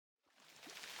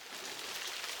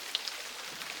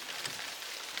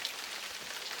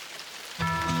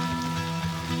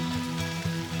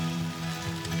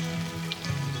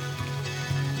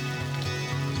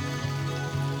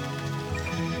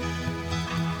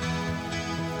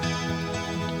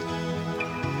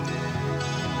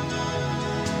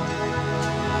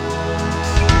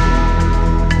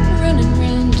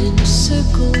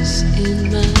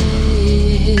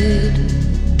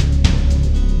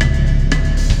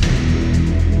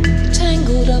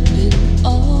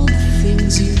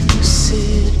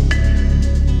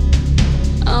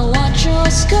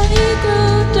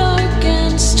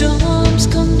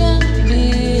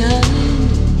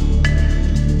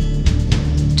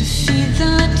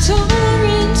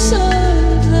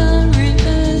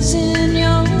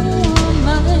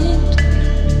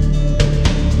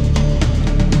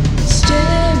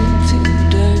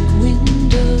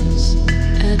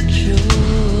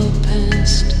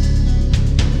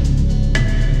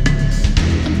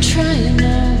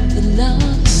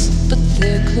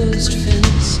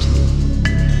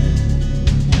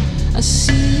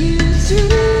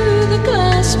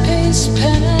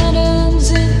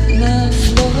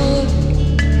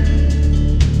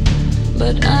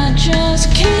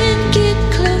just can't get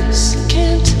close,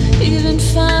 can't even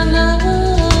find the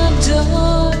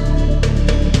door.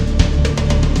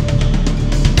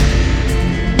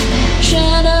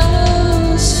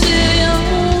 Shadows fill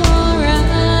your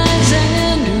eyes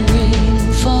and rain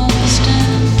falls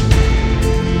down.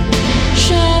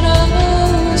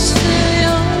 Shadows fill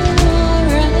your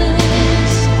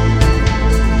eyes.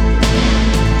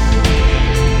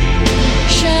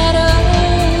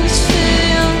 Shadows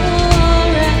fill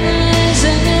your eyes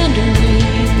and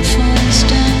rain falls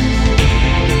down.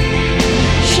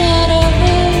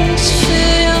 Shadows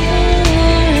fill your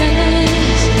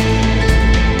eyes.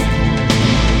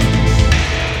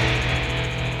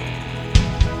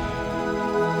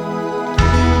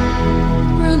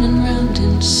 Running round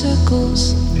in circles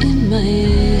in my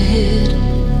head,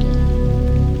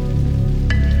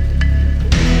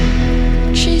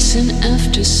 chasing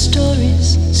after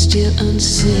stories still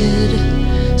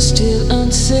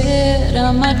unsaid,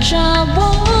 how much I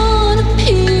want.